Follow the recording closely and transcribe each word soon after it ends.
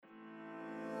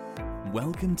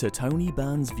Welcome to Tony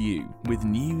Burns View, with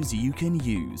news you can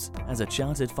use. As a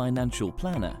chartered financial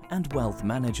planner and wealth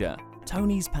manager,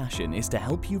 Tony's passion is to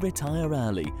help you retire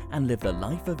early and live the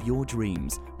life of your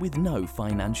dreams with no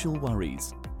financial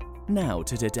worries. Now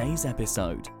to today's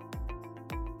episode.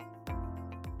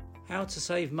 How to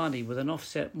save money with an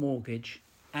offset mortgage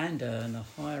and earn a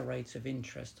higher rate of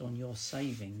interest on your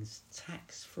savings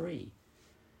tax-free.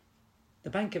 The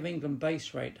Bank of England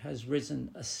base rate has risen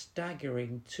a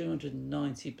staggering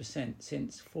 290%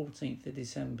 since 14th of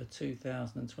December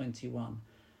 2021,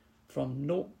 from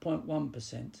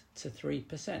 0.1% to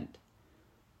 3%.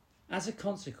 As a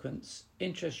consequence,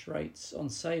 interest rates on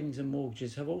savings and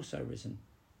mortgages have also risen.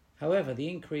 However, the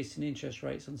increase in interest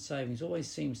rates on savings always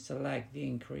seems to lag the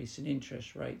increase in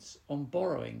interest rates on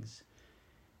borrowings.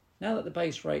 Now that the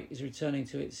base rate is returning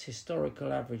to its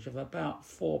historical average of about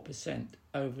 4%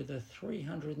 over the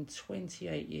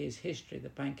 328 years history of the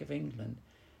Bank of England,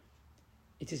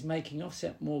 it is making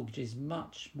offset mortgages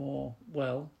much more,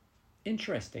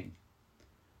 interesting.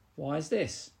 Why is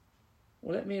this?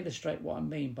 Well, let me illustrate what I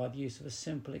mean by the use of a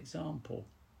simple example.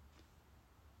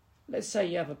 Let's say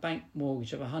you have a bank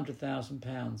mortgage of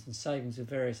 £100,000 and savings with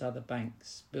various other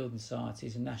banks, building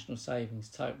societies and national savings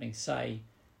totalling, say,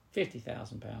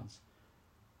 £50,000.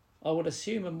 I would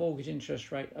assume a mortgage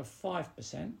interest rate of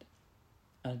 5% and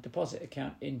a deposit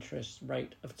account interest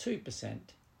rate of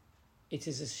 2%. It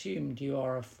is assumed you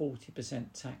are a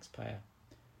 40% taxpayer.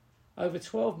 Over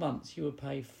 12 months you will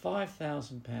pay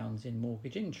 £5,000 in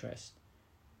mortgage interest.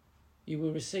 You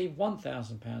will receive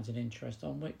 £1,000 in interest,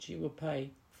 on which you will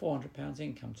pay £400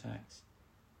 income tax.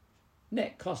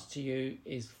 Net cost to you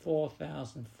is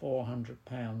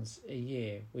 £4,400 a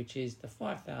year, which is the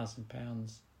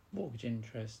 £5,000 mortgage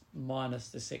interest minus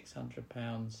the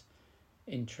 £600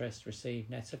 interest received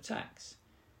net of tax.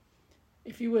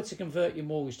 If you were to convert your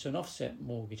mortgage to an offset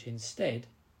mortgage instead,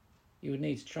 you would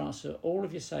need to transfer all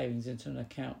of your savings into an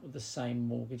account with the same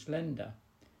mortgage lender.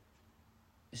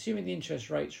 Assuming the interest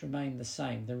rates remain the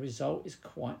same, the result is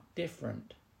quite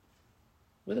different.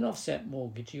 With an offset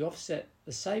mortgage, you offset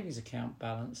the savings account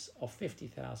balance of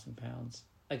 £50,000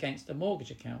 against a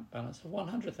mortgage account balance of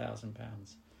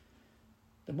 £100,000.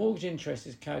 The mortgage interest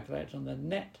is calculated on the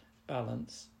net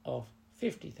balance of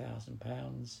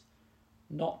 £50,000,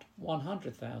 not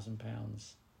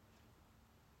 £100,000.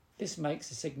 This makes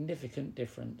a significant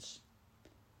difference.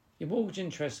 Your mortgage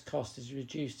interest cost is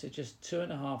reduced to just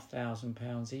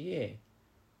 £2,500 a year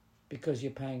because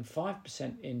you're paying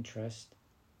 5% interest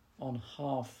on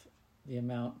half the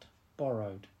amount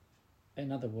borrowed.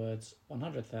 In other words,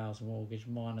 £100,000 mortgage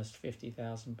minus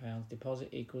 £50,000 deposit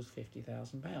equals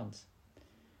 £50,000.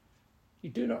 You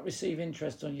do not receive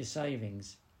interest on your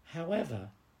savings.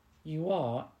 However, you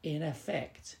are, in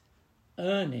effect,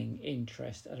 earning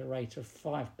interest at a rate of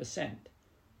 5%,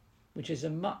 which is a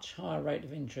much higher rate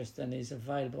of interest than is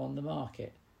available on the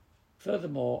market.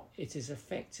 Furthermore, it is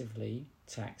effectively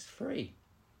tax-free.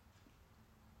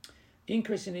 The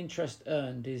increase in interest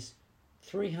earned is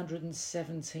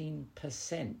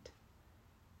 317%.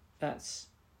 That's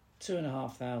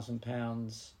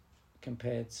 £2,500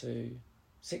 compared to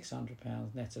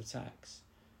 £600 net of tax,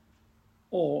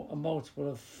 or a multiple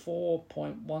of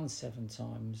 4.17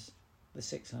 times the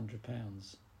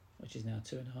 £600, which is now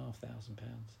 £2,500.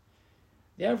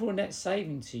 The overall net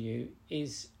saving to you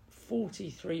is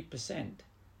 43%.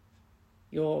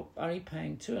 You're only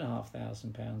paying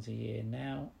 £2,500 a year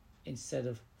now instead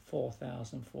of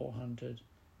 £4,400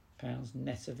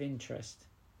 net of interest,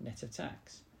 net of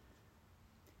tax.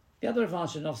 The other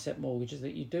advantage of an offset mortgage is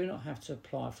that you do not have to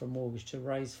apply for a mortgage to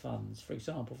raise funds, for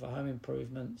example, for home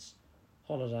improvements,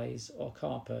 holidays or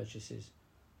car purchases.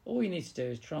 All you need to do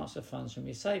is transfer funds from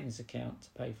your savings account to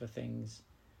pay for things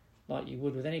like you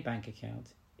would with any bank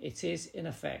account. It is, in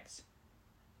effect,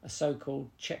 a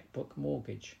so-called checkbook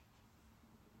mortgage.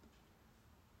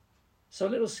 So a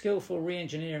little skillful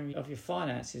re-engineering of your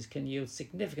finances can yield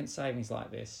significant savings like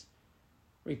this.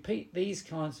 Repeat these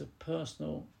kinds of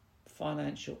personal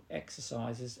financial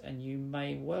exercises and you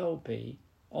may well be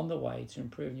on the way to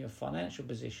improving your financial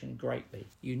position greatly.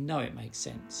 You know it makes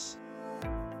sense.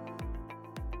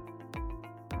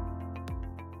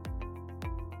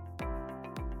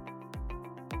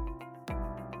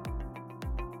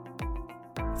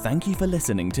 Thank you for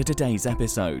listening to today's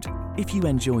episode. If you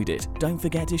enjoyed it, don't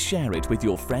forget to share it with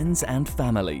your friends and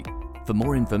family. For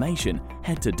more information,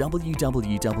 head to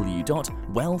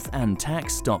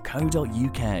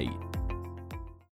www.wealthandtax.co.uk.